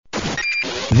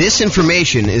This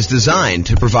information is designed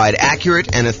to provide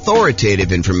accurate and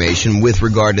authoritative information with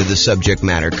regard to the subject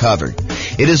matter covered.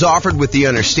 It is offered with the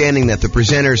understanding that the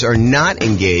presenters are not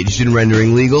engaged in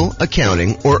rendering legal,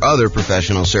 accounting, or other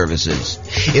professional services.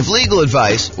 If legal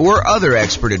advice or other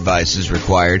expert advice is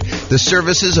required, the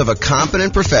services of a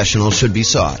competent professional should be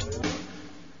sought.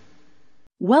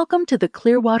 Welcome to the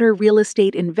Clearwater Real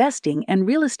Estate Investing and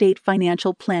Real Estate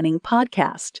Financial Planning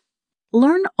podcast.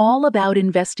 Learn all about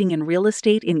investing in real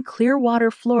estate in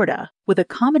Clearwater, Florida, with a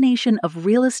combination of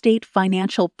real estate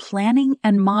financial planning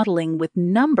and modeling with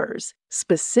numbers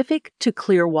specific to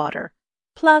Clearwater,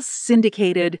 plus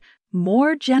syndicated,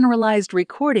 more generalized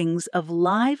recordings of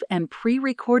live and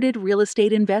pre-recorded real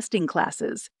estate investing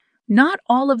classes, not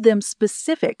all of them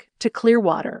specific to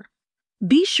Clearwater.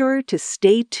 Be sure to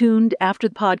stay tuned after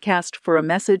the podcast for a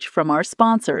message from our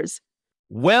sponsors.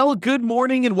 Well, good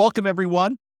morning and welcome,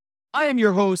 everyone. I am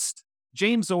your host,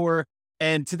 James Orr,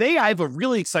 and today I have a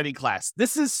really exciting class.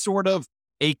 This is sort of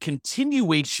a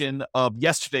continuation of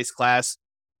yesterday's class,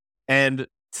 and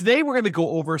today we're going to go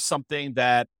over something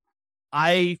that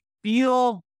I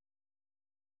feel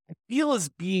is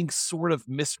being sort of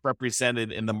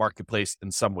misrepresented in the marketplace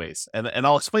in some ways, and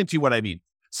I'll explain to you what I mean.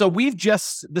 So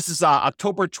this is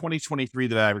October 2023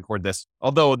 that I record this,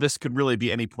 although this could really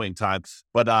be any point in time,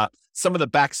 but some of the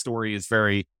backstory is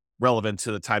very relevant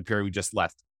to the time period we just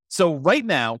left. So right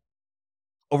now,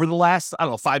 over the last,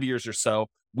 5 years or so,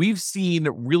 we've seen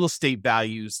real estate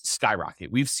values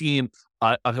skyrocket. We've seen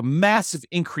a massive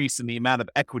increase in the amount of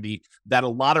equity that a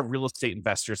lot of real estate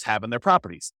investors have in their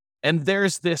properties. And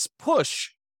there's this push,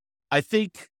 I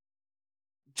think,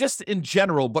 just in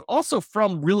general, but also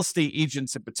from real estate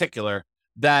agents in particular,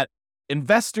 that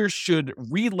investors should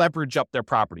re-leverage up their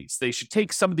properties. They should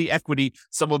take some of the equity,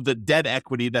 some of the dead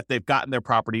equity that they've got in their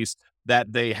properties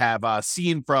that they have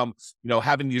seen from,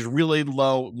 having these really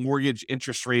low mortgage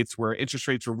interest rates, where interest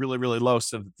rates were really, really low.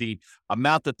 So that the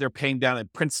amount that they're paying down in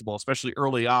principal, especially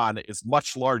early on, is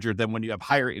much larger than when you have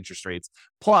higher interest rates.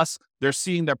 Plus, they're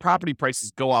seeing their property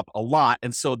prices go up a lot.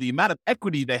 And so the amount of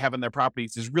equity they have in their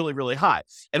properties is really, really high.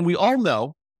 And we all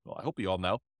know, well, I hope you all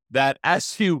know, that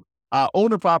as you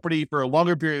own a property for a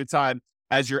longer period of time,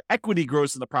 as your equity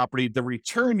grows in the property, the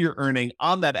return you're earning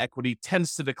on that equity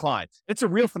tends to decline. It's a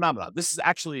real phenomenon. This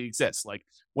actually exists. Like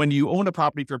when you own a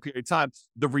property for a period of time,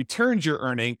 the returns you're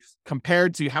earning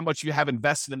compared to how much you have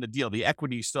invested in the deal, the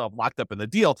equity you still have locked up in the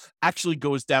deal, actually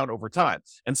goes down over time.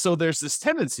 And so there's this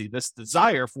tendency, this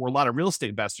desire for a lot of real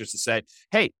estate investors to say,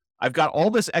 hey, I've got all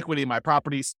this equity in my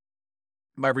properties.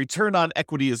 My return on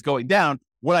equity is going down.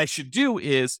 What I should do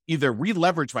is either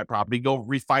re-leverage my property, go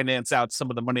refinance out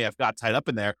some of the money I've got tied up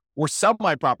in there, or sell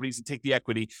my properties and take the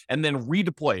equity and then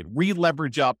redeploy it,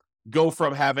 re-leverage up, go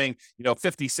from having,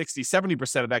 50, 60,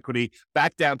 70% of equity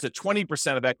back down to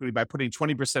 20% of equity by putting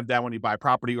 20% down when you buy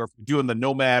property, or if you're doing the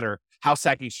nomad or house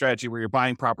hacking strategy where you're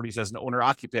buying properties as an owner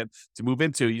occupant to move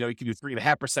into, you can do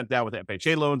 3.5% down with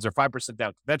FHA loans, or 5%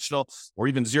 down conventional, or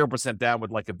even 0% down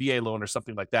with like a VA loan or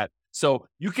something like that. So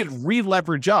you can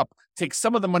re-leverage up, take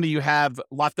some of the money you have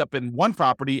locked up in one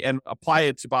property and apply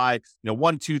it to buy,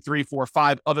 1, 2, 3, 4,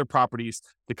 5 other properties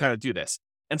to kind of do this.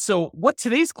 And so what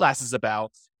today's class is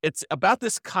about, it's about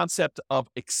this concept of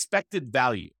expected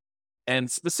value. And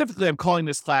specifically, I'm calling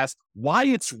this class why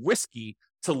it's risky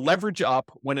to leverage up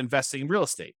when investing in real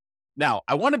estate. Now,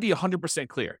 I want to be 100%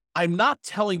 clear. I'm not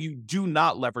telling you do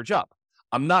not leverage up.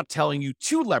 I'm not telling you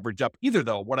to leverage up either,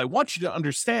 though. What I want you to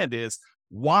understand is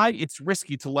why it's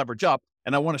risky to leverage up.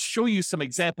 And I want to show you some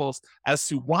examples as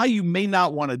to why you may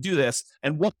not want to do this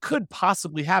and what could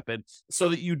possibly happen, so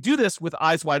that you do this with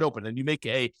eyes wide open and you make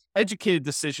a educated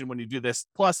decision when you do this.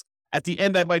 Plus, at the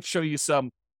end, I might show you some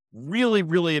really,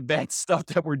 really advanced stuff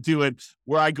that we're doing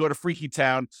where I go to Freaky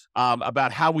Town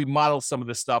about how we model some of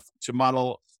this stuff to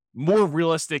model more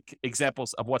realistic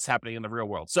examples of what's happening in the real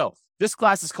world. So this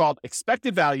class is called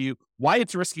Expected Value, Why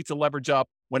It's Risky to Leverage Up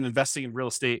when Investing in Real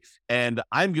Estate. And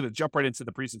I'm going to jump right into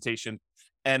the presentation.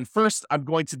 And first, I'm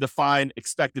going to define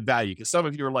expected value, because some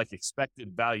of you are like,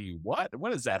 expected value, what?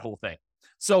 What is that whole thing?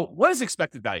 So what is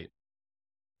expected value?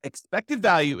 Expected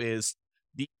value is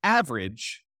the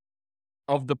average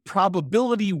of the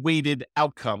probability weighted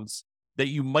outcomes that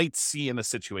you might see in a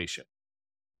situation.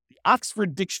 The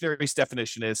Oxford Dictionary's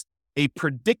definition is a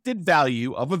predicted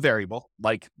value of a variable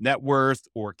like net worth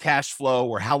or cash flow,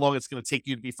 or how long it's going to take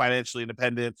you to be financially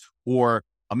independent, or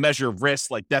a measure of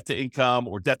risk like debt to income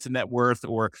or debt to net worth,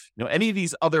 or any of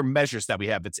these other measures that we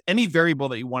have. It's any variable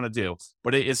that you want to do,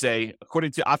 but it is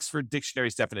according to Oxford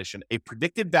Dictionary's definition, a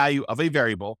predicted value of a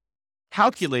variable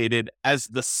calculated as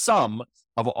the sum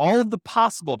of all of the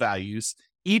possible values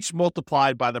each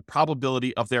multiplied by the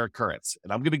probability of their occurrence.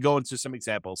 And I'm going to go into some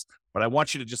examples, but I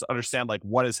want you to just understand like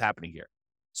what is happening here.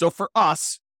 So for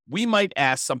us, we might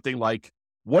ask something like,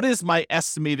 what is my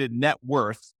estimated net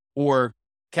worth or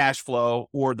cash flow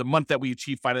or the month that we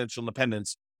achieve financial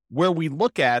independence, where we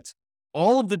look at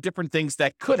all of the different things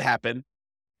that could happen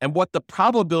and what the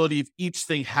probability of each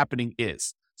thing happening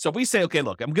is. So if we say, okay,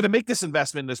 look, I'm going to make this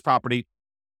investment in this property.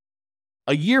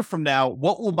 A year from now,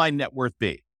 what will my net worth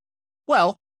be?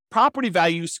 Well, property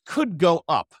values could go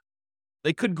up.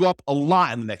 They could go up a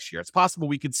lot in the next year. It's possible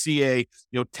we could see a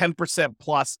 10%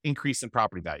 plus increase in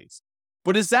property values.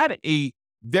 But is that a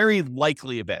very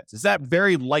likely event? Is that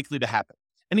very likely to happen?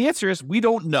 And the answer is we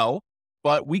don't know,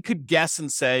 but we could guess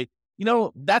and say,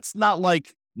 that's not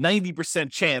like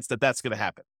 90% chance that that's going to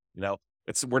happen.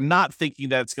 We're not thinking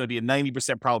that it's going to be a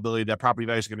 90% probability that property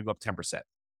values are going to go up 10%.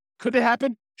 Could it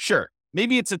happen? Sure.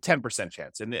 Maybe it's a 10%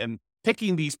 chance. And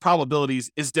picking these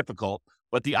probabilities is difficult,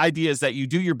 but the idea is that you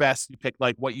do your best. You pick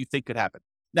like what you think could happen.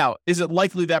 Now, is it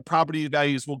likely that property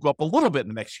values will go up a little bit in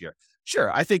the next year?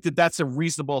 Sure. I think that that's a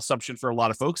reasonable assumption for a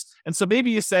lot of folks. And so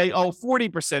maybe you say,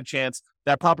 40% chance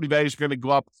that property values are going to go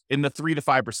up in the 3 to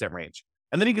 5% range.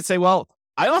 And then you could say, well,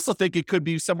 I also think it could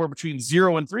be somewhere between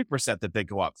 0 and 3% that they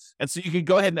go up. And so you can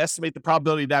go ahead and estimate the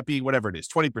probability of that being whatever it is,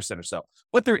 20% or so.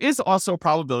 But there is also a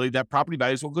probability that property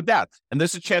values will go down. And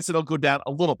there's a chance that it'll go down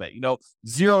a little bit,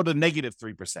 0 to negative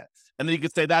 3%. And then you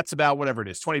could say that's about whatever it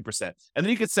is, 20%. And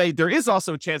then you could say there is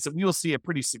also a chance that we will see a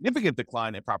pretty significant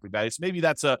decline in property values. Maybe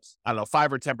that's a,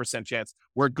 5 or 10% chance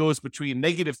where it goes between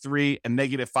 -3 and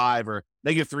 -5 or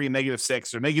 -3 and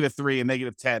 -6 or -3 and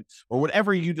 -10 or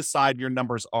whatever you decide your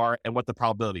numbers are and what the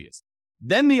probability is.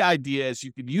 Then the idea is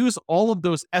you could use all of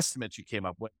those estimates you came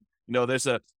up with. There's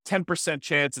a 10%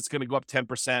 chance it's going to go up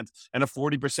 10% and a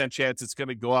 40% chance it's going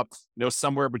to go up,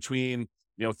 somewhere between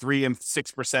 3 and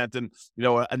 6% and,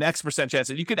 an X percent chance.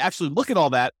 And you could actually look at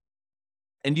all that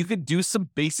and you could do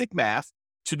some basic math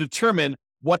to determine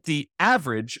what the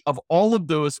average of all of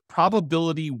those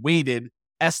probability weighted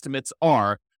estimates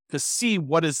are to see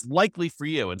what is likely for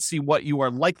you and see what you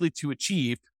are likely to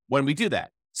achieve when we do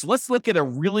that. So let's look at a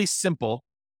really simple,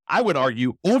 I would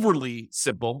argue overly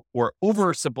simple or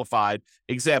oversimplified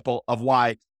example of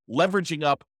why leveraging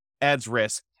up adds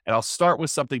risk. And I'll start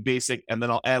with something basic, and then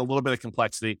I'll add a little bit of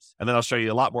complexity, and then I'll show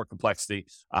you a lot more complexity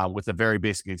with a very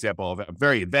basic example of a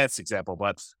very advanced example,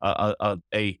 but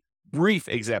a brief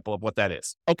example of what that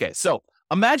is. Okay, so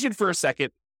imagine for a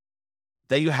second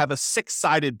that you have a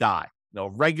 6-sided die,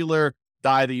 regular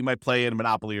die that you might play in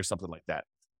Monopoly or something like that.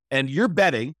 And you're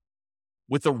betting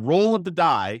with the roll of the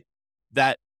die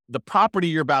that the property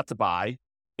you're about to buy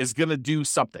is going to do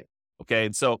something. Okay,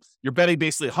 and so you're betting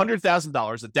basically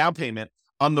 $100,000, a down payment,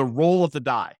 on the roll of the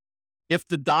die. If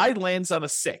the die lands on a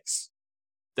 6,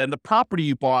 then the property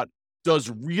you bought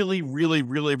does really, really,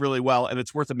 really, really well, and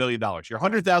it's worth $1 million. Your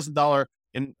 $100,000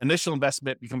 initial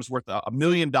investment becomes worth $1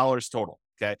 million total.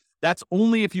 Okay, that's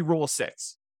only if you roll a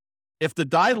 6. If the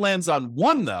die lands on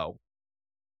 1, though,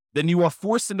 then you are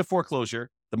forced into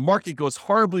foreclosure. The market goes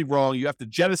horribly wrong. You have to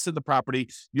jettison the property.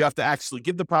 You have to actually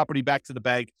give the property back to the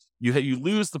bank. You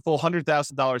lose the full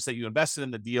 $100,000 that you invested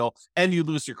in the deal, and you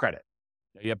lose your credit.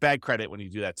 You have bad credit when you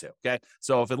do that too, okay?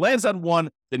 So if it lands on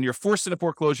 1, then you're forced into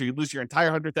foreclosure. You lose your entire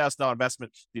 $100,000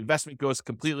 investment. The investment goes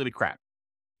completely to crap,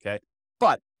 okay?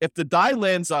 But if the die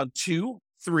lands on 2,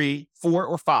 3, 4,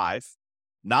 or 5,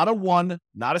 not a 1,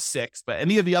 not a 6, but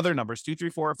any of the other numbers, 2, 3,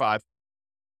 4, or 5,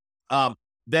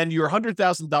 then your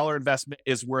 $100,000 investment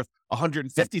is worth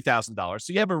 $150,000.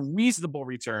 So you have a reasonable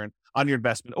return on your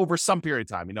investment over some period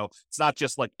of time. It's not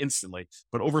just like instantly,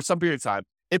 but over some period of time,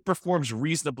 it performs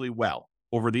reasonably well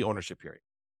over the ownership period.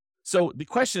 So the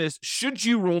question is, should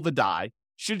you roll the die?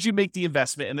 Should you make the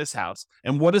investment in this house?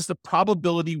 And what is the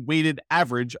probability weighted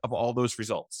average of all those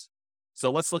results?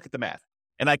 So let's look at the math.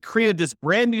 And I created this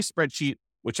brand new spreadsheet,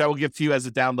 which I will give to you as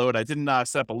a download. I didn't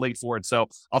set up a link for it, so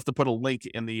I'll have to put a link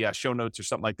in the show notes or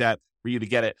something like that for you to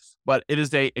get it. But it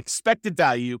is a expected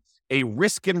value, a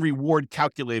risk and reward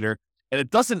calculator, and it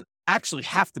doesn't actually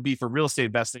have to be for real estate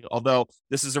investing, although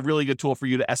this is a really good tool for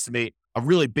you to estimate, a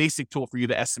really basic tool for you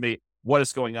to estimate what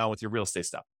is going on with your real estate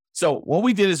stuff. So what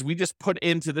we did is we just put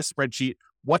into this spreadsheet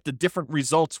what the different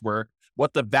results were,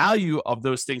 what the value of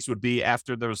those things would be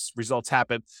after those results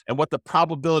happen, and what the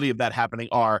probability of that happening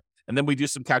are. And then we do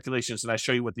some calculations and I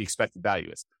show you what the expected value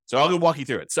is. So I'll go walk you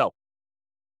through it. So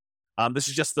this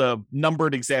is just the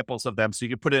numbered examples of them. So you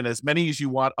can put in as many as you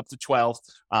want, up to 12.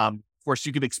 Of course,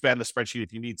 you can expand the spreadsheet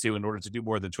if you need to in order to do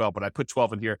more than 12, but I put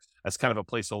 12 in here as kind of a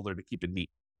placeholder to keep it neat.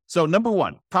 So number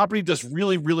 1, property does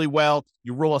really, really well.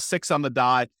 You roll a 6 on the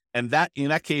die, and that in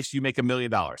that case, you make $1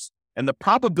 million. And the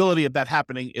probability of that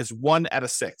happening is 1 out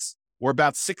of 6, or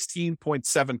about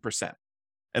 16.7%.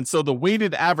 And so the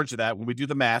weighted average of that, when we do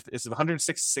the math, is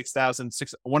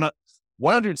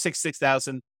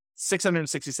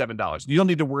 $166,667. You don't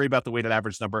need to worry about the weighted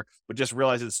average number, but just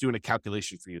realize it's doing a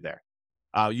calculation for you there.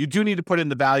 You do need to put in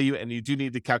the value, and you do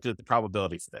need to calculate the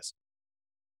probability for this.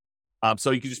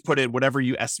 So you can just put in whatever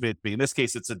you estimate it to be. In this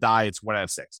case, it's a die. It's 1 out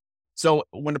of 6. So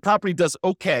when the property does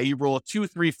okay, you roll a 2,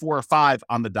 3, 4, or 5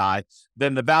 on the die,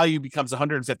 then the value becomes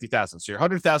 $150,000. So your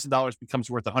 $100,000 becomes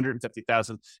worth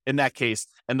 $150,000 in that case.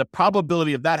 And the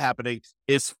probability of that happening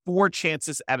is 4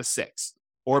 chances out of 6,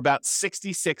 or about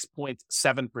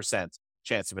 66.7%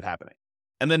 chance of it happening.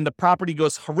 And then the property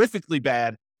goes horrifically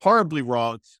bad, horribly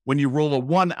wrong, when you roll a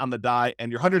 1 on the die,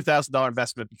 and your $100,000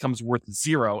 investment becomes worth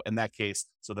 0 in that case.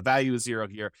 So the value is 0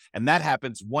 here. And that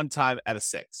happens 1 time out of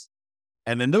 6.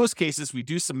 And in those cases, we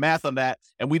do some math on that,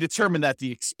 and we determine that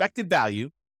the expected value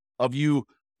of you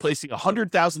placing a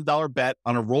 $100,000 bet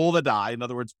on a roll of the die, in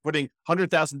other words, putting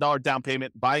 $100,000 down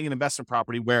payment, buying an investment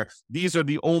property where these are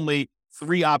the only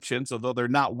 3 options, although they're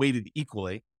not weighted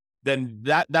equally, then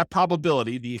that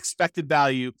probability, the expected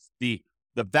value, the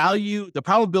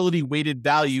probability weighted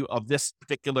value of this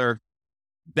particular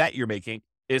bet you're making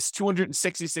is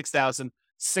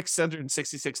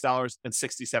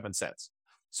 $266,666.67.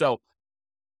 So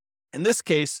in this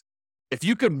case, if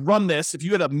you could run this, if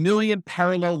you had 1 million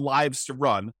parallel lives to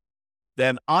run,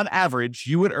 then on average,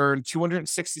 you would earn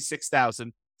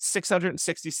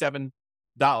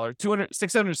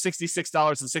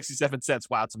 $666,67.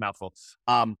 Wow, it's a mouthful.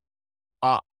 On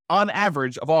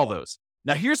average of all those.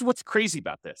 Now, here's what's crazy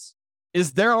about this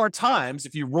is there are times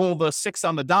if you roll the 6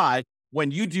 on the die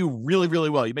when you do really, really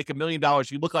well, you make $1 million,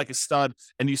 you look like a stud,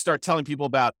 and you start telling people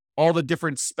about all the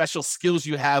different special skills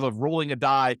you have of rolling a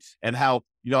die and how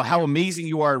amazing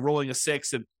you are at rolling a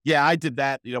 6. And yeah, I did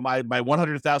that. My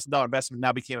 $100,000 investment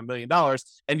now became $1 million,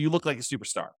 and you look like a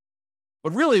superstar.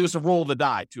 But really, it was a roll of the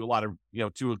die to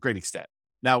a great extent.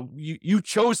 Now, you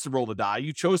chose to roll the die.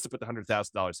 You chose to put the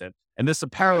 $100,000 in. And this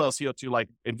parallels here to like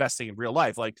investing in real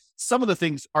life. Like some of the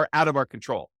things are out of our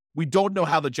control. We don't know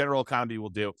how the general economy will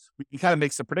do. We can kind of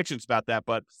make some predictions about that.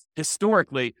 But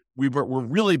historically, we're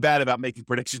really bad about making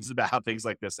predictions about how things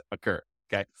like this occur.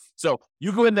 Okay. So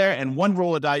you go in there and one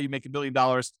roll of die, you make $1 million.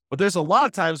 But there's a lot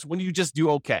of times when you just do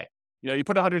okay. You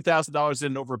put $100,000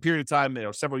 in over a period of time,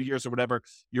 several years or whatever,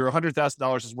 your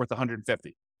 $100,000 is worth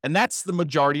 $150,000. And that's the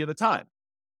majority of the time.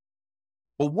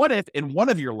 But what if in one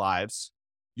of your lives,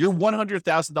 your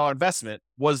 $100,000 investment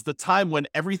was the time when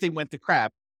everything went to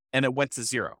crap and it went to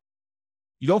 0?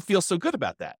 You don't feel so good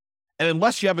about that. And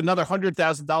unless you have another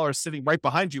 $100,000 sitting right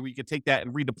behind you where you can take that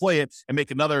and redeploy it and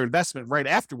make another investment right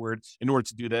afterward in order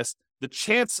to do this, the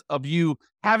chance of you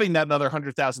having that another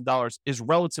 $100,000 is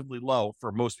relatively low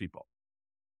for most people.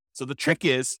 So the trick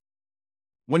is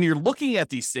when you're looking at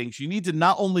these things, you need to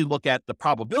not only look at the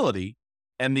probability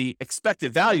and the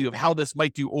expected value of how this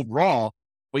might do overall,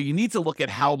 but you need to look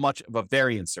at how much of a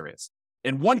variance there is.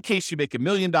 In one case, you make $1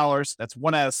 million. That's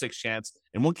 1 out of 6 chance.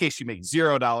 In one case, you make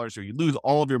 $0 or you lose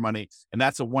all of your money, and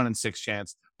that's a 1 in 6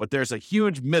 chance. But there's a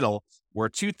huge middle where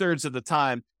 2/3 of the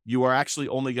time, you are actually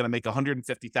only going to make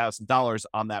 $150,000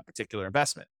 on that particular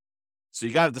investment. So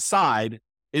you got to decide,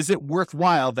 is it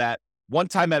worthwhile that 1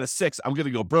 time out of 6, I'm going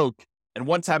to go broke, and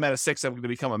 1 time out of 6, I'm going to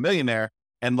become a millionaire,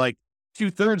 and like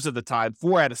 2/3 of the time,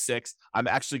 4 out of 6, I'm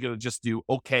actually going to just do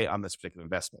okay on this particular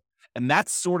investment. And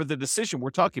that's sort of the decision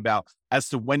we're talking about as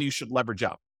to when you should leverage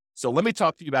up. So let me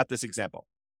talk to you about this example.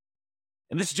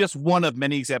 And this is just one of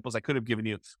many examples I could have given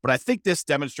you, but I think this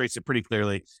demonstrates it pretty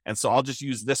clearly. And so I'll just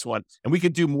use this one, and we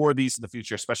could do more of these in the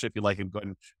future, especially if you like it. Go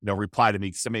ahead and reply to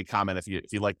me, send me a comment if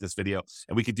you like this video,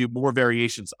 and we could do more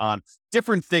variations on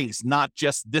different things, not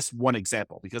just this one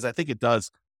example, because I think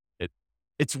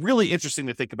it's really interesting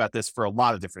to think about this for a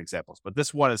lot of different examples, but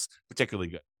this one is particularly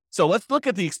good. So let's look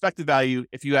at the expected value.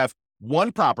 If you have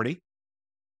one property,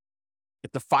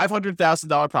 it's a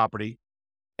 $500,000 property,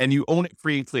 and you own it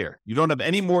free and clear. You don't have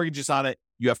any mortgages on it.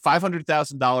 You have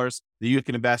 $500,000 that you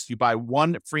can invest. You buy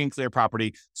one free and clear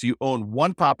property. So you own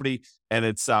one property, and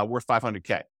it's worth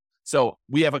 $500K. So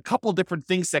we have a couple different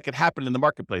things that could happen in the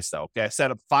marketplace, though. Okay, I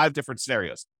set up 5 different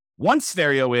scenarios. One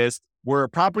scenario is where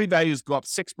property values go up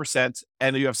 6%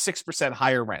 and you have 6%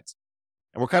 higher rent.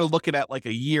 And we're kind of looking at like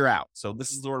a year out. So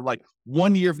this is sort of like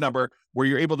 1 year of number where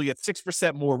you're able to get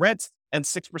 6% more rent and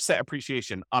 6%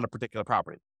 appreciation on a particular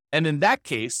property. And in that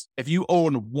case, if you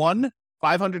own one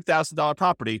 $500,000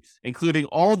 property, including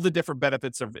all of the different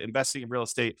benefits of investing in real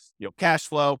estate, cash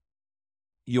flow,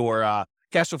 your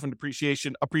cash flow from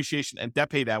depreciation, appreciation, and debt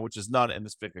pay down, which is none in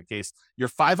this particular case, your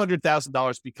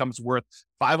 $500,000 becomes worth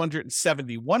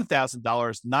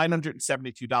 $571,000,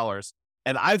 $972.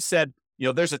 And I've said,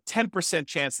 there's a 10%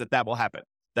 chance that will happen,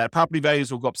 that property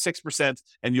values will go up 6%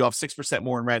 and you'll have 6%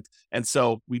 more in rent. And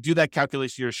so we do that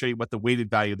calculation here to show you what the weighted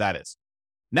value of that is.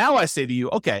 Now I say to you,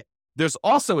 okay, there's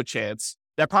also a chance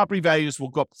that property values will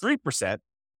go up 3%,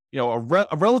 a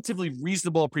relatively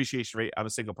reasonable appreciation rate on a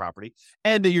single property,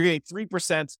 and you're getting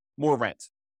 3% more rent.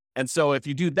 And so if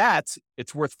you do that,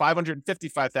 it's worth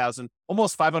 $555,000,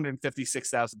 almost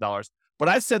 $556,000. But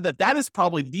I've said that is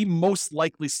probably the most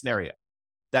likely scenario,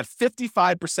 that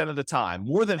 55% of the time,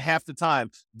 more than half the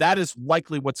time, that is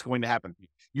likely what's going to happen.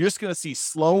 You're just going to see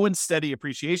slow and steady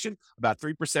appreciation, about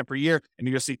 3% per year, and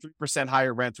you're going to see 3%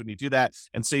 higher rents when you do that.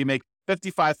 And so you make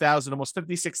 $55,000, almost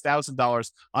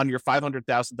 $56,000 on your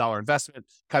 $500,000 investment,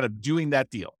 kind of doing that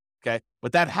deal. Okay.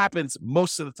 But that happens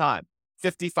most of the time,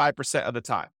 55% of the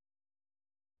time.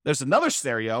 There's another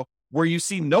scenario where you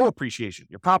see no appreciation.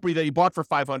 Your property that you bought for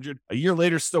 $500, a year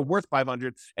later is still worth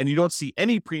 $500, and you don't see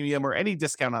any premium or any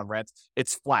discount on rent.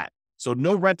 It's flat. So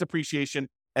no rent appreciation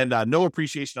and no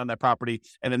appreciation on that property.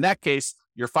 And in that case,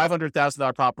 your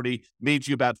 $500,000 property made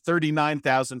you about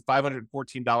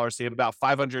 $39,514. So you have about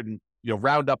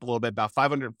round up a little bit, about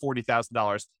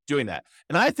 $540,000 doing that.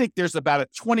 And I think there's about a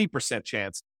 20%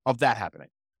 chance of that happening,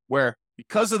 where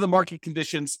because of the market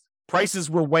conditions, prices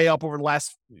were way up over the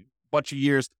last bunch of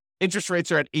years. Interest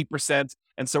rates are at 8%.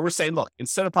 And so we're saying, look,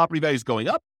 instead of property values going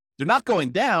up, they're not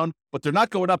going down, but they're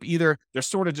not going up either. They're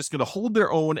sort of just going to hold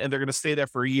their own, and they're going to stay there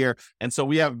for a year. And so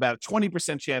we have about a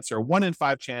 20% chance, or a 1 in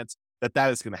 5 chance that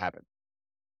is going to happen.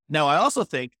 Now, I also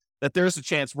think that there's a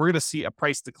chance we're going to see a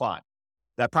price decline,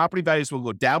 that property values will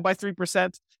go down by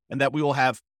 3%, and that we will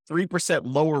have 3%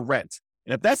 lower rent.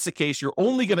 And if that's the case, you're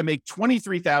only going to make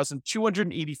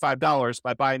 $23,285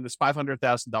 by buying this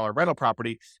 $500,000 rental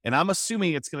property. And I'm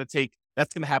assuming that's going to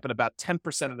happen about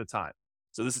 10% of the time.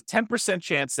 So there's a 10%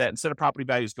 chance that instead of property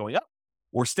values going up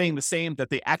or staying the same, that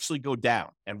they actually go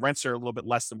down, and rents are a little bit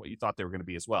less than what you thought they were going to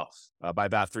be as well, by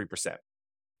about 3%.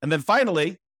 And then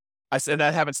finally, I said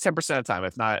that happens 10% of the time,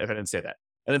 if I didn't say that.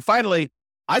 And then finally,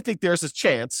 I think there's a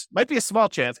chance, might be a small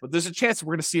chance, but there's a chance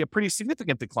we're going to see a pretty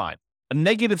significant decline, a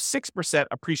negative 6%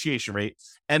 appreciation rate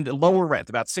and lower rent,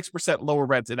 about 6% lower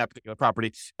rent in that particular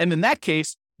property. And in that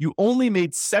case, you only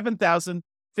made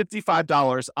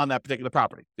 $7,055 on that particular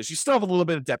property, because you still have a little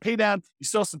bit of debt pay down, you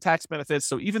still have some tax benefits.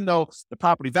 So even though the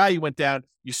property value went down,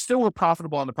 you still were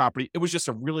profitable on the property. It was just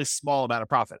a really small amount of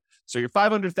profit. So your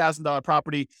 $500,000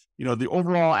 property, the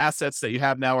overall assets that you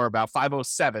have now are about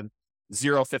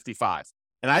 $507,055.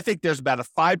 And I think there's about a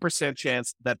 5%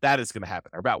 chance that is going to happen,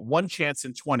 or about 1 chance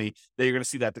in 20 that you're going to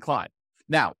see that decline.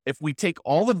 Now, if we take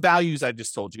all the values I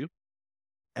just told you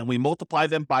and we multiply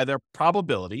them by their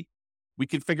probability, we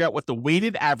can figure out what the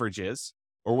weighted average is,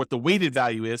 or what the weighted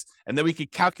value is, and then we can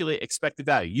calculate expected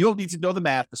value. You don't need to know the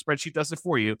math. The spreadsheet does it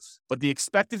for you. But the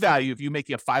expected value, if you're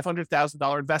making a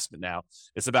 $500,000 investment now,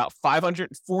 is about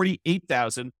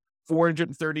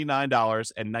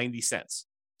 $548,439.90.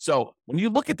 So when you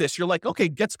look at this, you're like, okay,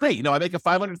 that's great. I make a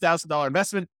 $500,000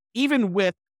 investment, even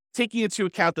with taking into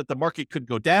account that the market could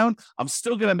go down, I'm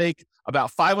still going to make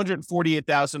about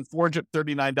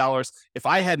 $548,439 if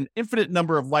I had an infinite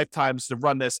number of lifetimes to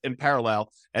run this in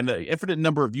parallel, and an infinite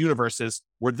number of universes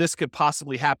where this could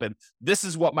possibly happen. This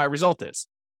is what my result is.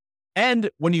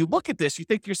 And when you look at this, you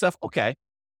think to yourself, okay,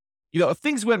 if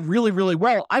things went really, really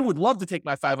well, I would love to take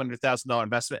my $500,000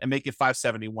 investment and make it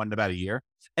 $571 in about a year.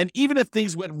 And even if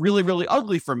things went really, really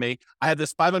ugly for me, I had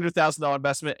this $500,000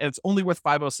 investment and it's only worth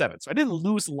 $507. So I didn't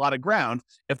lose a lot of ground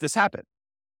if this happened.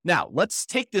 Now, let's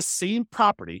take this same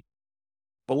property,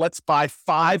 but let's buy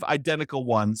 5 identical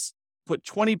ones, put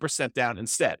 20% down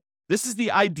instead. This is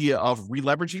the idea of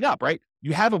releveraging up, right?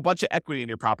 You have a bunch of equity in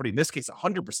your property, in this case,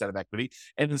 100% of equity.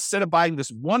 And instead of buying this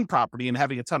one property and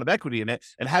having a ton of equity in it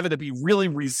and having to be really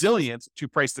resilient to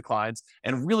price declines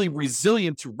and really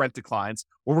resilient to rent declines,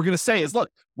 what we're going to say is,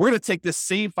 look, we're going to take this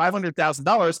same $500,000 and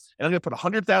I'm going to put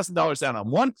 $100,000 down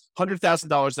on 1,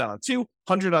 $100,000 down on 2,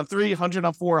 100 on 3, 100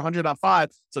 on 4, 100 on 5.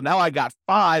 So now I got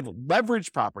 5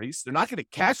 leverage properties. They're not going to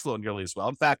cash flow nearly as well.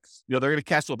 In fact, they're going to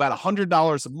cash flow about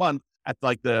 $100 a month at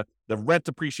like the rent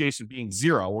appreciation being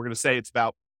 0. We're going to say it's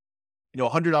about,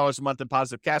 $100 a month in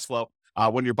positive cash flow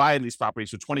when you're buying these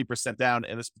properties, so 20% down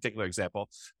in this particular example.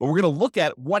 But we're going to look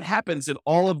at what happens in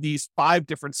all of these 5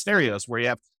 different scenarios where you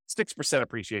have 6%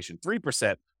 appreciation,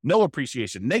 3%, no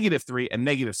appreciation, -3, and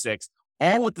 -6,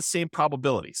 all with the same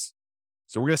probabilities.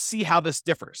 So we're going to see how this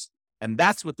differs. And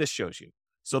that's what this shows you.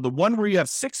 So the one where you have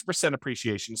 6%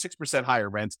 appreciation, 6% higher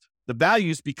rent, The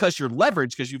values, because you're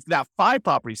leveraged, because you've got 5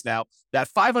 properties now, that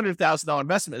 $500,000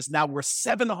 investment is now worth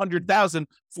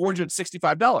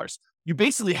 $700,465. You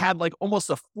basically had like almost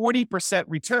a 40%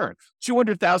 return,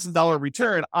 $200,000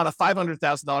 return on a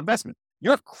 $500,000 investment.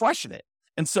 You're crushing it.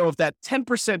 And so if that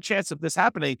 10% chance of this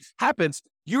happens,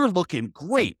 you're looking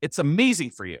great. It's amazing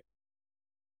for you.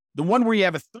 The one where you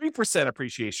have a 3%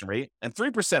 appreciation rate and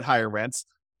 3% higher rents,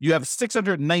 you have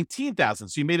 $619,000.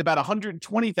 So you made about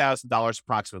 $120,000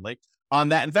 approximately on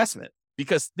that investment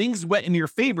because things went in your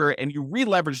favor and you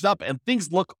re-leveraged up and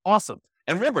things look awesome.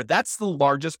 And remember, that's the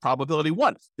largest probability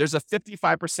one. There's a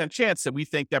 55% chance that we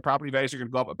think that property values are going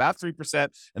to go up about 3%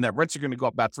 and that rents are going to go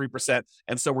up about 3%.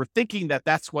 And so we're thinking that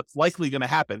that's what's likely going to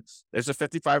happen. There's a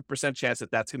 55% chance that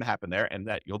that's going to happen there and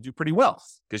that you'll do pretty well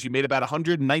because you made about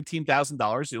 $119,000, a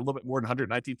little bit more than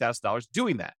 $119,000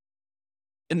 doing that.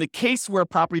 In the case where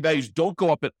property values don't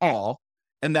go up at all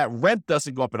and that rent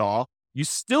doesn't go up at all, you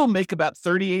still make about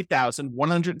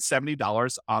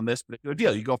 $38,170 on this particular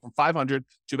deal. You go from $500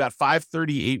 to about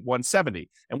 $538,170.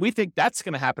 And we think that's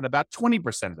going to happen about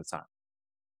 20% of the time.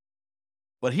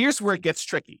 But here's where it gets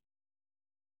tricky.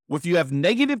 If you have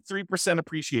negative 3%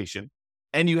 appreciation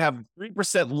and you have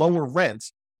 3% lower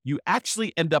rent, you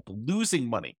actually end up losing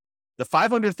money. The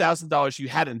 $500,000 you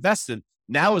had invested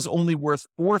now is only worth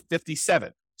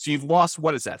 $457,000. So you've lost,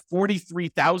 what is that?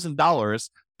 $43,000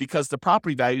 because the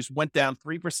property values went down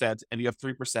 3% and you have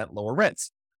 3% lower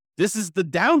rents. This is the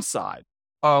downside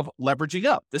of leveraging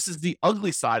up. This is the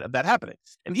ugly side of that happening.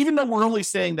 And even though we're only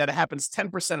saying that it happens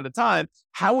 10% of the time,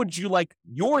 how would you like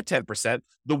your 10%,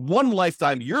 the one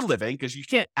lifetime you're living, because you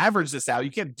can't average this out.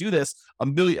 You can't do this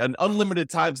unlimited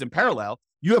times in parallel.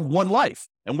 You have one life.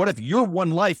 And what if your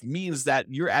one life means that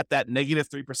you're at that negative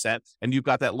 3% and you've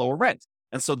got that lower rent?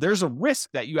 And so there's a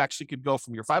risk that you actually could go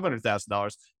from your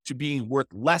 $500,000 to being worth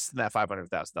less than that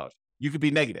 $500,000. You could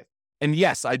be negative. And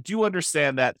yes, I do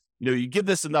understand that, you give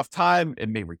this enough time, it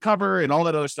may recover and all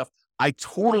that other stuff. I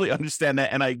totally understand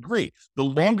that. And I agree. The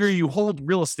longer you hold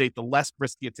real estate, the less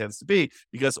risky it tends to be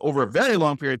because over a very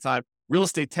long period of time, real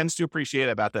estate tends to appreciate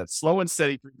about that slow and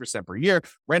steady 3% per year.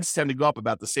 Rents tend to go up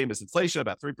about the same as inflation,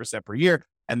 about 3% per year.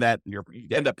 And that you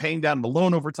end up paying down the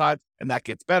loan over time and that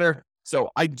gets better.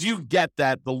 So I do get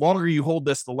that the longer you hold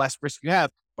this, the less risk you have,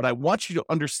 but I want you to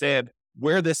understand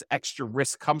where this extra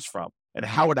risk comes from and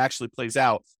how it actually plays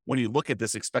out when you look at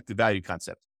this expected value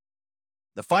concept.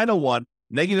 The final one,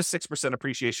 negative 6%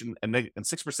 appreciation and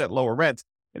 6% lower rent,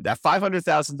 and that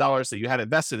 $500,000 that you had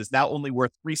invested is now only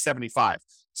worth $375,000.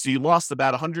 So you lost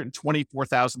about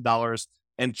 $124,000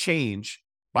 and change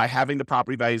by having the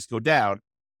property values go down,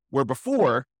 where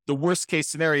before, the worst case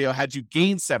scenario had you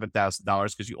gain $7,000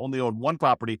 because you only owned one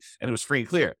property and it was free and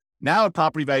clear. Now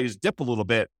property values dip a little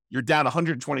bit. You're down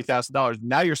 $120,000.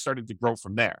 Now you're starting to grow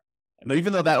from there. And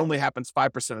even though that only happens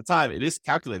 5% of the time, it is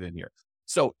calculated in here.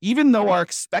 So even though our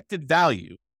expected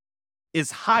value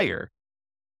is higher,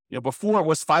 before it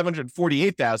was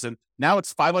 $548,000, now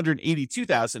it's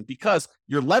 $582,000 because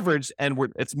you're leveraged and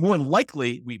it's more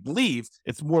likely, we believe,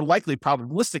 it's more likely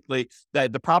probabilistically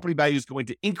that the property value is going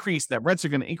to increase, that rents are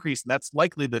going to increase, and that's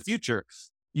likely the future.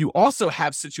 You also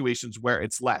have situations where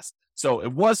it's less. So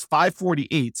it was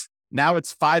 $548, now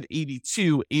it's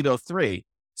 $582,803.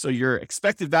 So your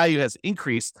expected value has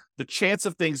increased. The chance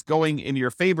of things going in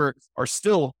your favor are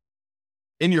still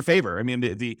in your favor. I mean,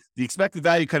 the expected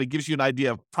value kind of gives you an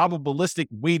idea of probabilistic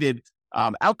weighted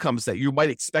outcomes that you might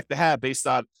expect to have based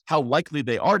on how likely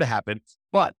they are to happen.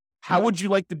 But how would you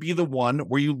like to be the one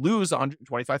where you lose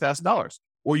 $125,000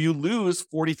 or you lose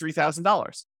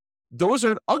 $43,000? Those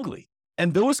are ugly.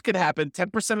 And those could happen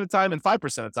 10% of the time and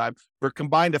 5% of the time for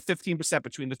combined of 15%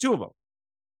 between the two of them.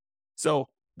 So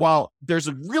while there's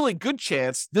a really good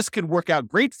chance this could work out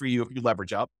great for you if you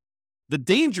leverage up, the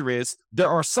danger is there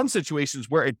are some situations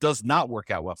where it does not work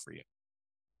out well for you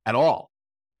at all.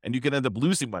 And you can end up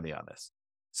losing money on this.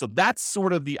 So that's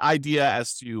sort of the idea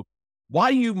as to why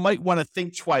you might want to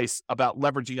think twice about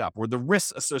leveraging up or the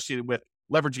risks associated with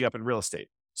leveraging up in real estate.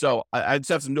 So I just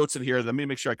have some notes in here. Let me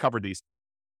make sure I cover these.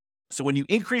 So when you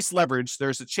increase leverage,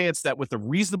 there's a chance that with a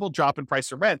reasonable drop in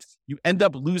price or rent, you end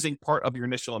up losing part of your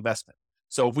initial investment.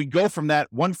 So if we go from that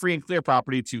one free and clear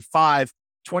property to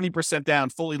 20% down,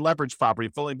 fully leveraged property,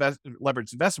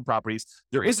 leveraged investment properties,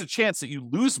 there is a chance that you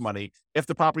lose money if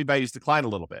the property values decline a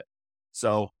little bit.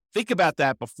 So think about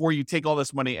that before you take all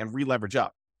this money and re-leverage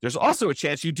up. There's also a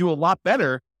chance you do a lot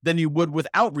better than you would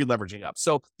without re-leveraging up.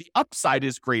 So the upside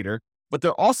is greater, but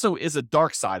there also is a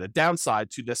dark side, a downside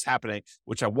to this happening,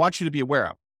 which I want you to be aware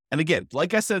of. And again,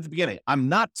 like I said at the beginning, I'm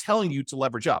not telling you to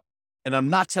leverage up and I'm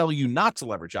not telling you not to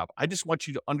leverage up. I just want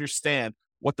you to understand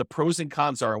what the pros and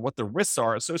cons are and what the risks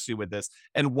are associated with this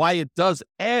and why it does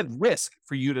add risk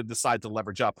for you to decide to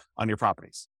leverage up on your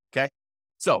properties. Okay.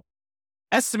 So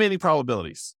estimating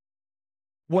probabilities.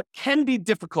 What can be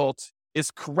difficult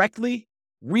is correctly,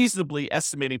 reasonably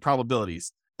estimating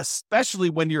probabilities, especially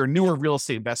when you're a newer real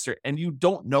estate investor and you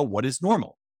don't know what is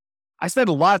normal. I spend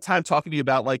a lot of time talking to you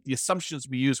about like the assumptions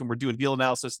we use when we're doing deal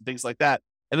analysis and things like that.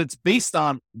 And it's based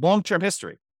on long-term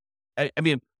history. I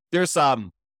mean, there's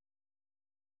a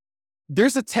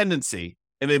tendency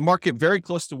in a market very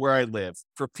close to where I live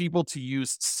for people to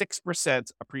use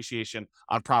 6% appreciation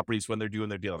on properties when they're doing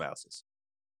their deal analysis.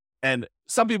 And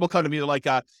some people come to me like,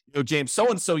 James,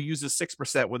 so-and-so uses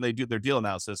 6% when they do their deal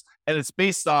analysis. And it's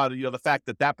based on, the fact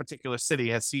that that particular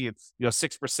city has seen,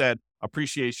 6%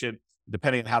 appreciation,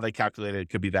 depending on how they calculate it. It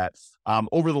could be that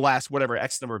over the last, whatever,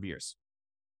 X number of years.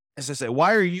 As I say,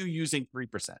 why are you using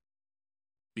 3%?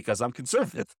 Because I'm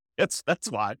conservative. That's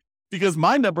why. Because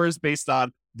my number is based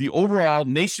on the overall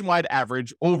nationwide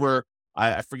average over,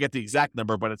 I forget the exact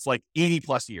number, but it's like 80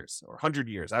 plus years or 100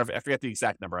 years. I forget the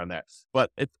exact number on that.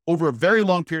 But it's over a very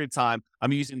long period of time,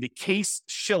 I'm using the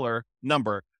Case-Shiller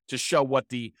number to show what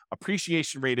the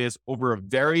appreciation rate is over a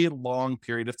very long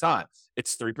period of time.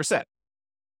 It's 3%.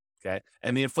 Okay.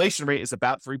 And the inflation rate is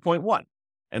about 3.1.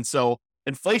 And so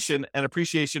inflation and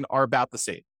appreciation are about the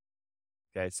same.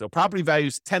 Okay. So property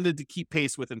values tended to keep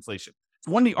pace with inflation. It's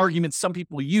one of the arguments some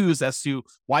people use as to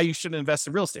why you shouldn't invest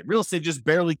in real estate. Real estate just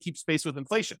barely keeps pace with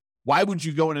inflation. Why would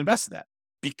you go and invest in that?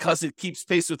 Because it keeps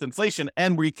pace with inflation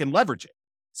and we can leverage it.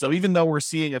 So even though we're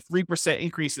seeing a 3%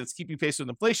 increase that's keeping pace with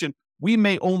inflation, we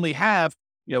may only have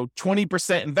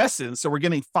 20% invested in. So we're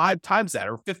getting 5 times that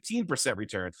or 15%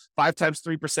 return, 5 times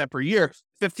 3% per year,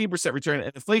 15% return,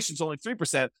 and inflation's only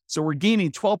 3%. So we're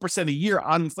gaining 12% a year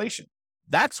on inflation.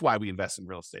 That's why we invest in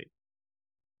real estate.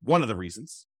 One of the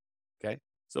reasons. Okay.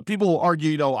 So people will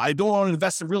argue, I don't want to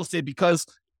invest in real estate because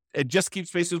it just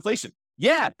keeps pace with inflation.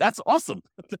 Yeah, that's awesome.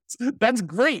 That's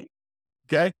great.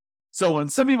 Okay. So when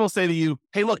some people say to you,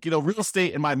 hey, look, real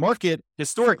estate in my market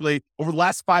historically over the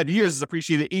last 5 years has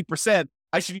appreciated 8%.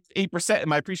 I should use 8% in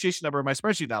my appreciation number in my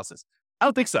spreadsheet analysis. I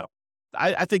don't think so.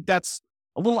 I think that's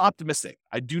a little optimistic.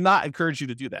 I do not encourage you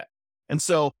to do that. And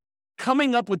so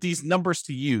coming up with these numbers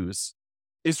to use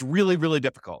is really, really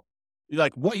difficult.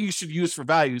 Like what you should use for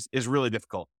values is really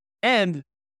difficult. And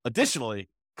additionally,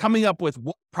 coming up with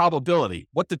what probability,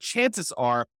 what the chances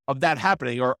are of that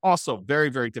happening are also very,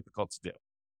 very difficult to do,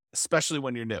 especially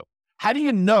when you're new. How do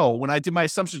you know, when I did my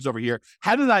assumptions over here,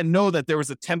 how did I know that there was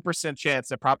a 10% chance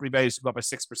that property values would go up by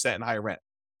 6% in higher rent?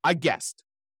 I guessed.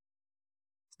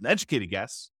 It's an educated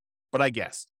guess, but I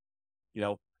guessed.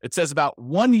 It says about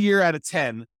 1 year out of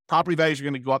 10, property values are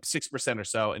going to go up 6% or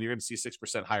so, and you're going to see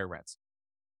 6% higher rents.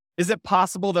 Is it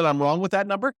possible that I'm wrong with that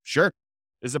number? Sure.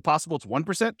 Is it possible it's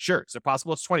 1%? Sure. Is it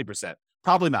possible it's 20%?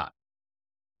 Probably not.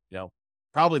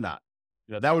 Probably not.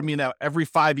 That would mean that every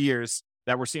 5 years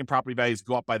that we're seeing property values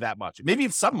go up by that much. Maybe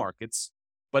in some markets,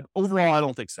 but overall, I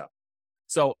don't think so.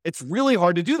 So it's really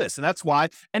hard to do this. And that's why,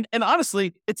 and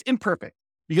honestly, it's imperfect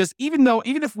because even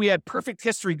if we had perfect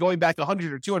history going back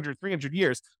 100 or 200, 300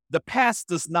 years, the past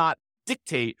does not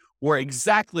dictate or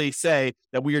exactly say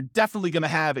that we are definitely going to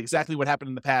have exactly what happened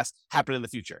in the past happen in the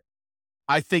future.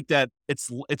 I think that it's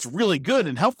really good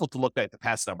and helpful to look at the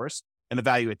past numbers and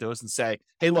evaluate those and say,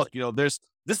 hey, look, this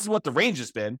is what the range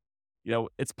has been.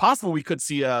 It's possible we could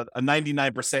see a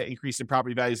 99% increase in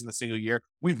property values in a single year.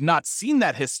 We've not seen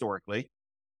that historically,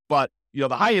 but the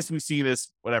highest we've seen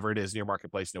is whatever it is in your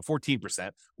marketplace,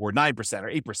 14% or 9%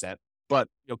 or 8%. But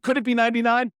could it be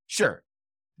 99? Sure.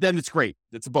 Then it's great.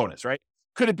 It's a bonus, right?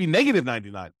 Could it be negative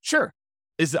 99? Sure.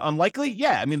 Is it unlikely?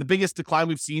 Yeah. I mean, the biggest decline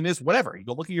we've seen is whatever. You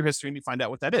go look at your history and you find out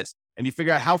what that is, and you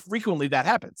figure out how frequently that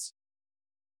happens.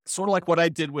 Sort of like what I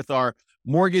did with our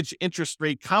mortgage interest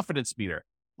rate confidence meter.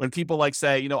 When people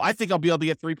say, I think I'll be able to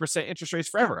get 3% interest rates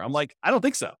forever. I'm like, I don't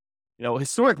think so.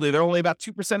 Historically, they're only about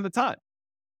 2% of the time.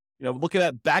 Looking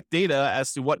at back data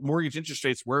as to what mortgage interest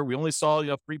rates were, we only saw,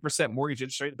 3% mortgage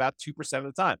interest rate about 2% of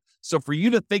the time. So for you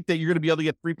to think that you're going to be able to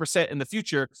get 3% in the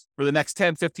future for the next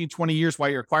 10, 15, 20 years while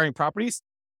you're acquiring properties,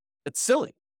 it's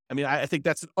silly. I mean, I think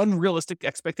that's an unrealistic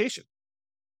expectation.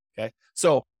 Okay.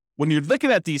 So when you're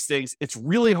looking at these things, it's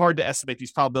really hard to estimate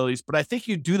these probabilities, but I think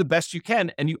you do the best you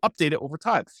can and you update it over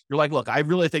time. You're like, look, I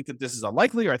really think that this is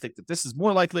unlikely, or I think that this is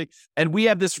more likely. And we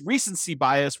have this recency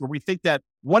bias where we think that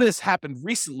what has happened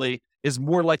recently is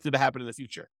more likely to happen in the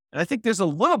future. And I think there's a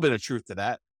little bit of truth to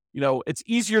that. It's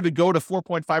easier to go to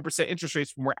 4.5% interest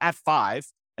rates when we're at 5,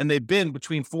 and they've been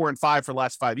between 4 and 5 for the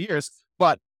last 5 years.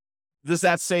 But does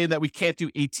that say that we can't do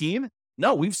 18?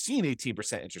 No, we've seen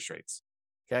 18% interest rates.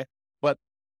 Okay. But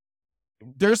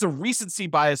there's a recency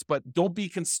bias, but don't be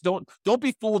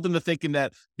fooled into thinking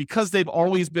that because they've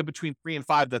always been between 3 and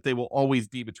 5, that they will always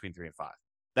be between 3 and 5.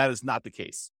 That is not the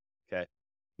case. Okay.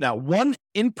 Now,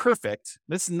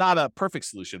 this is not a perfect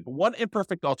solution, but one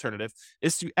imperfect alternative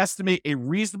is to estimate a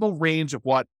reasonable range of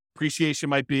what appreciation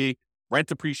might be,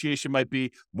 rent appreciation might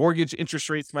be, mortgage interest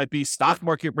rates might be, stock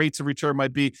market rates of return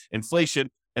might be, inflation,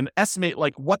 and estimate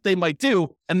like what they might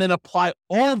do, and then apply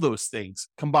all those things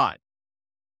combined.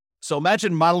 So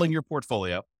imagine modeling your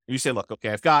portfolio, and you say, look, okay,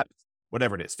 I've got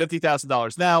whatever it is,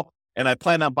 $50,000 now, and I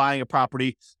plan on buying a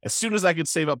property as soon as I can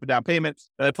save up a down payment.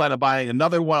 Then I plan on buying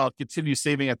another one. I'll continue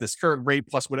saving at this current rate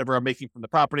plus whatever I'm making from the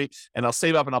property, and I'll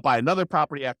save up and I'll buy another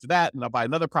property after that, and I'll buy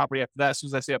another property after that as soon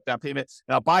as I save up down payment,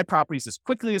 and I'll buy properties as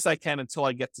quickly as I can until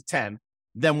I get to 10.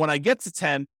 Then when I get to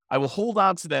 10, I will hold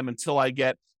on to them until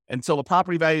the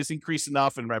property values increase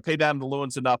enough and I pay down the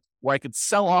loans enough where I could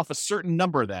sell off a certain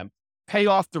number of them, pay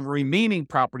off the remaining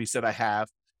properties that I have,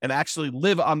 and actually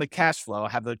live on the cash flow,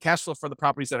 have the cash flow for the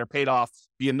properties that are paid off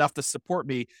be enough to support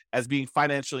me as being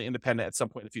financially independent at some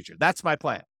point in the future. That's my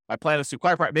plan. My plan is to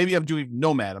acquire property. Maybe I'm doing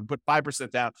nomad. I'm put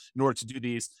 5% down in order to do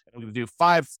these. I'm going to do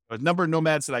a number of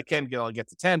nomads that I can get. I'll get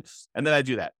to 10, and then I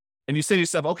do that. And you say to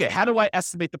yourself, okay, how do I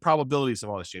estimate the probabilities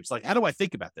of all this, James? Like, how do I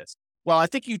think about this? Well, I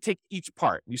think you take each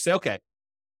part and you say, okay,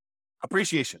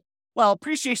 appreciation. Well,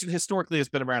 appreciation historically has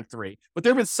been around 3, but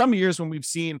there have been some years when we've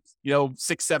seen,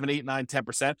 6, 7, 8, 9,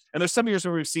 10%. And there's some years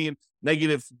where we've seen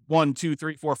negative 1, 2,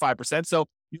 3, 4, 5%. So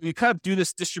you kind of do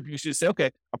this distribution to say,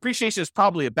 okay, appreciation is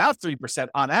probably about 3%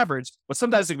 on average, but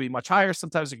sometimes it can be much higher.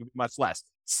 Sometimes it can be much less.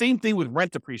 Same thing with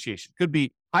rent appreciation. Could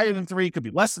be higher than 3, could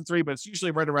be less than 3, but it's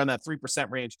usually right around that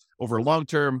 3% range over a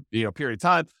long-term, period of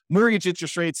time. Mortgage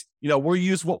interest rates, we'll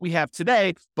use what we have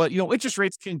today, but, interest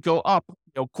rates can go up,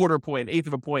 quarter point, eighth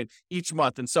of a point each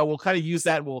month. And so we'll kind of use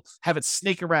that and we'll have it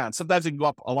snake around. Sometimes it can go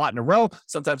up a lot in a row.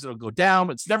 Sometimes it'll go down.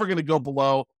 It's never going to go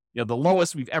below, the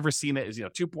lowest we've ever seen it is,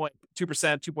 2.2%,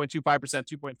 2.25%,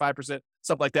 2.5%,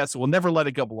 something like that. So we'll never let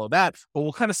it go below that, but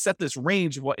we'll kind of set this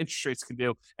range of what interest rates can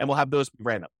do, and we'll have those be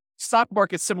random. Stock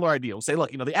market, similar idea. We'll say,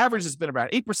 look, the average has been about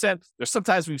 8%. There's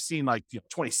sometimes we've seen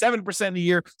 27% a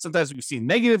year. Sometimes we've seen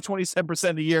negative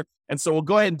 27% a year. And so we'll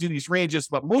go ahead and do these ranges,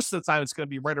 but most of the time it's going to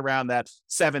be right around that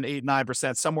 7, 8,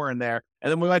 9%, somewhere in there.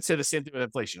 And then we might say the same thing with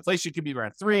inflation. Inflation can be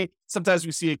around 3. Sometimes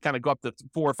we see it kind of go up to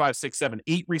 4, 5, 6, 7,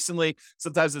 8 recently.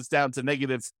 Sometimes it's down to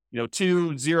negative,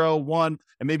 2, 0, 1,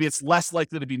 and maybe it's less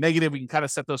likely to be negative. We can kind of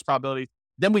set those probabilities.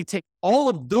 Then we take all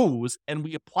of those and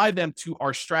we apply them to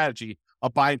our strategy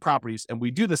of buying properties. And we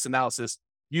do this analysis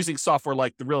using software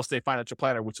like the Real Estate Financial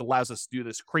Planner, which allows us to do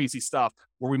this crazy stuff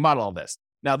where we model all this.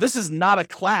 Now, this is not a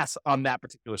class on that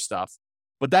particular stuff,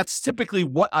 but that's typically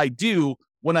what I do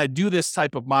when I do this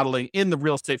type of modeling in the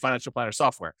Real Estate Financial Planner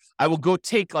software. I will go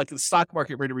take like the stock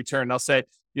market rate of return, and I'll say,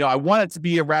 I want it to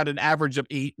be around an average of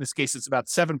 8. In this case, it's about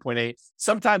 7.8.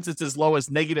 Sometimes it's as low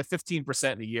as negative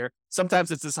 15% in a year.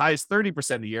 Sometimes it's as high as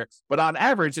 30% a year. But on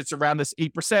average, it's around this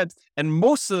 8%. And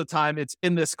most of the time, it's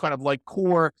in this kind of like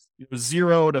core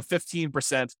 0 to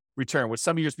 15% return, with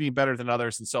some years being better than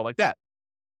others and so like that.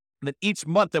 And then each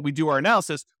month that we do our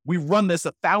analysis, we run this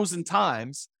 1,000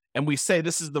 times. And we say,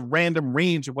 this is the random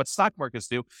range of what stock markets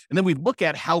do. And then we look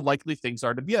at how likely things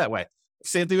are to be that way.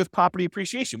 Same thing with property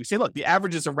appreciation. We say, look, the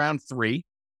average is around 3.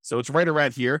 So it's right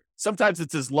around here. Sometimes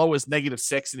it's as low as negative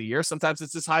 6 in a year. Sometimes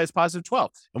it's as high as positive 12.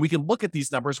 And we can look at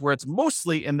these numbers where it's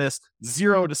mostly in this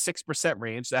 0 to 6%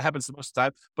 range. That happens the most of the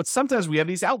time. But sometimes we have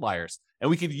these outliers. And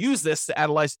we can use this to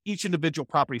analyze each individual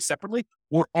property separately,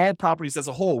 or all properties as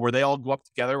a whole, where they all go up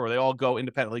together or they all go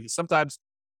independently. Because sometimes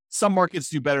some markets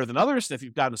do better than others. And if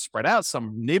you've got them spread out,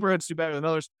 some neighborhoods do better than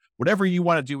others. Whatever you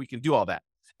want to do, we can do all that.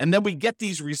 And then we get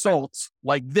these results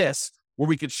like this, where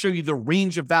we could show you the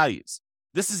range of values.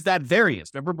 This is that variance.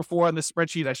 Remember before on this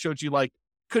spreadsheet, I showed you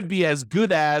could be as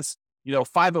good as,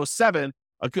 507.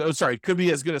 Could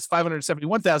be as good as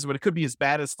 571,000, but it could be as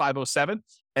bad as 507.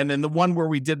 And then the one where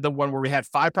we had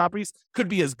 5 properties could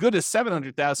be as good as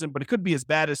 700,000, but it could be as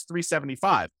bad as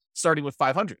 375, starting with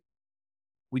 500.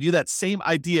 We do that same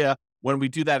idea when we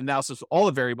do that analysis with all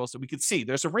the variables, that we can see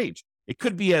there's a range. It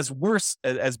could be as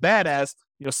bad as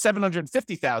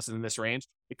 750,000 in this range.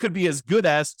 It could be as good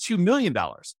as $2 million.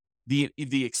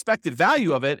 The expected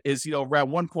value of it is around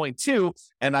 1.2.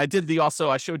 And I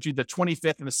showed you the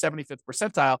 25th and the 75th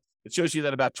percentile. It shows you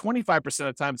that about 25% of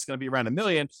the time it's going to be around $1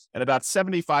 million, and about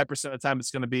 75% of the time it's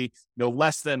going to be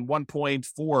less than 1.4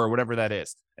 or whatever that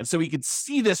is. And so we can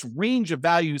see this range of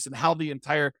values and how the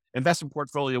entire investment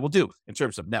portfolio will do in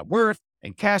terms of net worth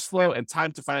and cash flow and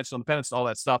time to financial independence and all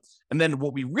that stuff. And then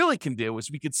what we really can do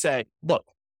is we could say, look,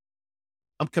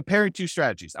 I'm comparing two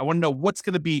strategies. I want to know what's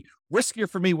going to be riskier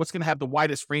for me, what's going to have the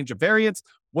widest range of variance,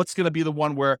 what's going to be the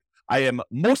one where I am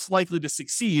most likely to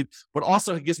succeed, but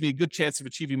also it gives me a good chance of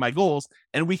achieving my goals.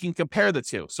 And we can compare the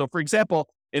two. So for example,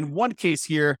 in one case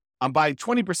here, I'm buying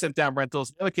 20% down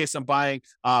rentals. In the other case, I'm buying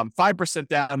 5%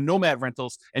 down Nomad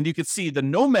rentals. And you can see the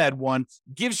Nomad one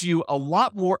gives you a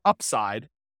lot more upside,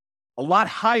 a lot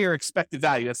higher expected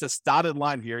value. That's this dotted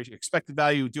line here. Your expected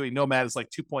value doing Nomad is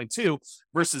like 2.2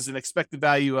 versus an expected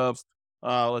value of,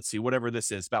 let's see, whatever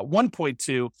this is, about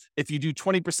 1.2 if you do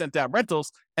 20% down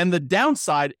rentals. And the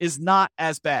downside is not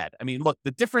as bad. I mean, look,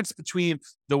 the difference between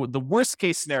the worst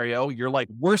case scenario, your like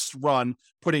worst run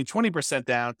putting 20%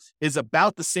 down, is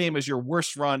about the same as your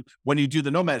worst run when you do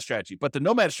the Nomad strategy. But the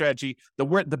Nomad strategy,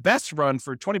 the best run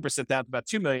for 20% down is about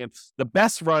 2 million. The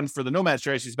best run for the Nomad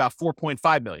strategy is about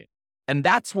 4.5 million. And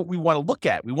that's what we want to look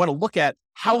at. We want to look at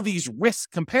how these risks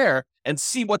compare and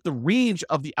see what the range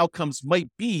of the outcomes might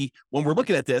be when we're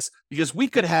looking at this, because we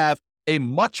could have a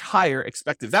much higher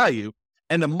expected value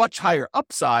and a much higher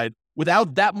upside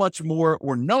without that much more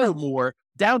or no more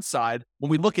downside when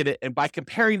we look at it. And by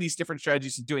comparing these different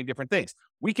strategies and doing different things,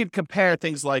 we can compare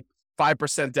things like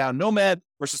 5% down Nomad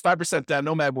versus 5% down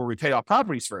Nomad where we pay off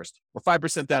properties first, or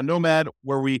 5% down Nomad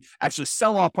where we actually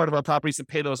sell off part of our properties and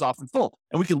pay those off in full.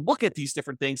 And we can look at these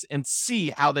different things and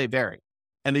see how they vary.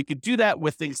 And they could do that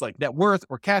with things like net worth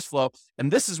or cash flow.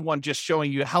 And this is one just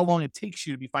showing you how long it takes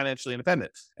you to be financially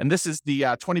independent. And this is the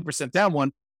 20% down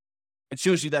one. It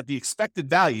shows you that the expected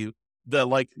value, the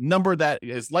like number that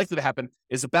is likely to happen,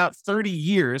 is about 30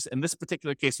 years in this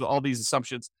particular case with all these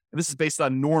assumptions. And this is based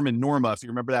on Norm and Norma, if you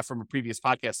remember that from a previous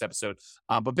podcast episode.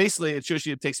 But basically, it shows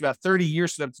you it takes about 30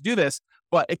 years for them to do this,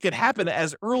 but it could happen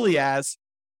as early as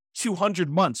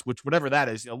 200 months, which whatever that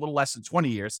is, a little less than 20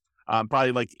 years,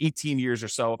 probably like 18 years or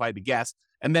so, if I had to guess.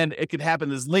 And then it could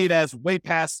happen as late as way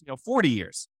past 40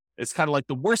 years. It's kind of like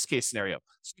the worst case scenario.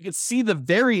 So you can see the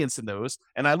variance in those.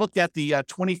 And I looked at the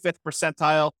 25th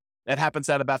percentile. That happens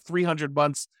at about 300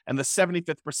 months, and the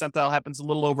 75th percentile happens a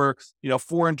little over,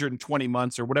 420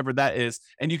 months or whatever that is.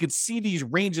 And you can see these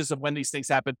ranges of when these things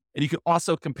happen, and you can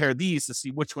also compare these to see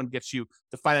which one gets you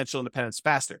to financial independence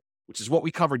faster, which is what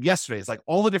we covered yesterday. It's like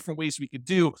all the different ways we could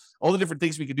do, all the different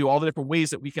things we could do, all the different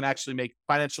ways that we can actually make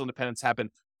financial independence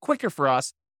happen quicker for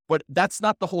us. But that's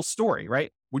not the whole story,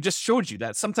 right? We just showed you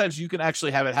that sometimes you can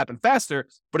actually have it happen faster,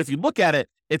 but if you look at it,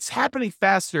 it's happening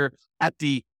faster at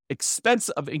the expense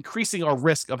of increasing our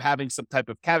risk of having some type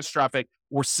of catastrophic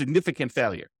or significant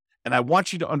failure. And I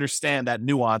want you to understand that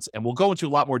nuance, and we'll go into a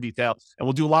lot more detail and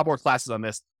we'll do a lot more classes on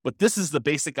this, but this is the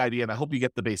basic idea, and I hope you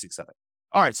get the basics of it.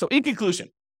 All right. So in conclusion,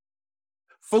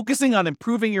 focusing on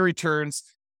improving your returns,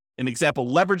 an example,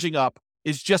 leveraging up,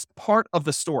 is just part of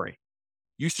the story.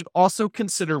 You should also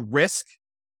consider risk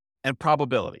and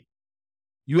probability.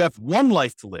 You have one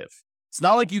life to live. It's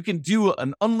not like you can do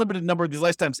an unlimited number of these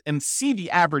lifetimes and see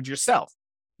the average yourself.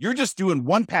 You're just doing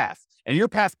one path, and your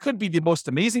path could be the most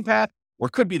amazing path or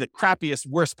could be the crappiest,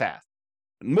 worst path.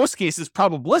 In most cases,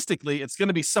 probabilistically, it's going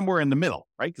to be somewhere in the middle,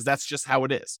 right? Because that's just how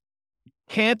it is. You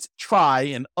can't try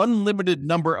an unlimited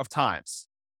number of times.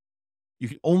 You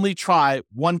can only try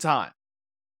one time.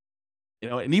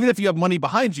 And even if you have money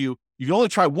behind you, you can only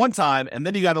try one time, and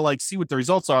then you got to see what the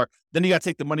results are. Then you got to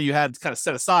take the money you had kind of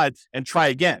set aside and try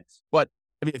again. But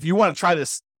I mean, if you want to try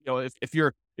this, if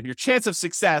your chance of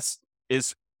success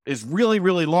is really,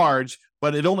 really large,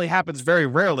 but it only happens very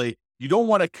rarely, you don't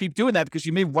want to keep doing that because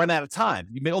you may run out of time.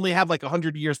 You may only have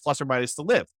 100 years plus or minus to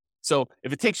live. So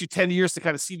if it takes you 10 years to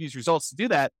kind of see these results to do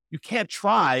that, you can't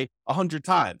try 100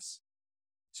 times.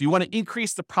 So you want to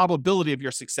increase the probability of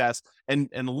your success and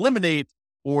eliminate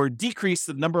or decrease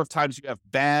the number of times you have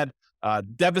bad,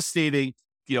 devastating,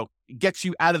 gets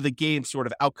you out of the game sort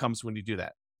of outcomes when you do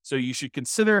that. So you should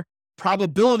consider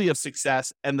probability of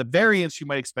success and the variance you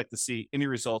might expect to see in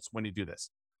your results when you do this.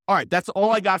 All right, that's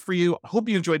all I got for you. I hope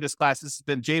you enjoyed this class. This has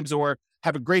been James Orr.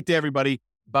 Have a great day, everybody.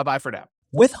 Bye-bye for now.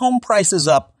 With home prices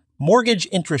up, mortgage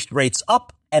interest rates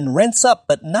up, and rents up,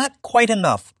 but not quite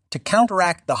enough to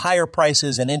counteract the higher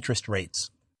prices and interest rates,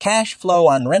 cash flow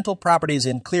on rental properties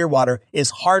in Clearwater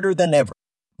is harder than ever.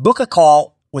 Book a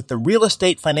call with the Real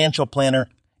Estate Financial Planner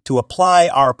to apply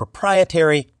our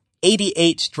proprietary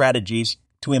 88 strategies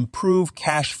to improve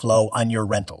cash flow on your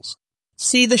rentals.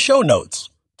 See the show notes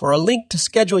for a link to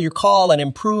schedule your call and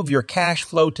improve your cash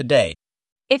flow today.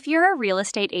 If you're a real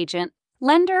estate agent,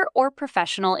 lender, or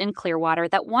professional in Clearwater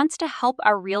that wants to help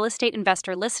our real estate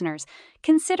investor listeners,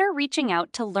 consider reaching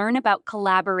out to learn about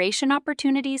collaboration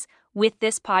opportunities with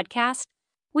this podcast.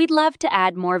 We'd love to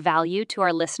add more value to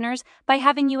our listeners by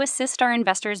having you assist our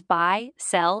investors buy,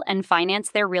 sell, and finance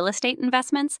their real estate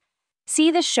investments.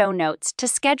 See the show notes to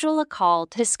schedule a call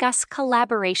to discuss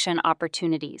collaboration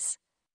opportunities.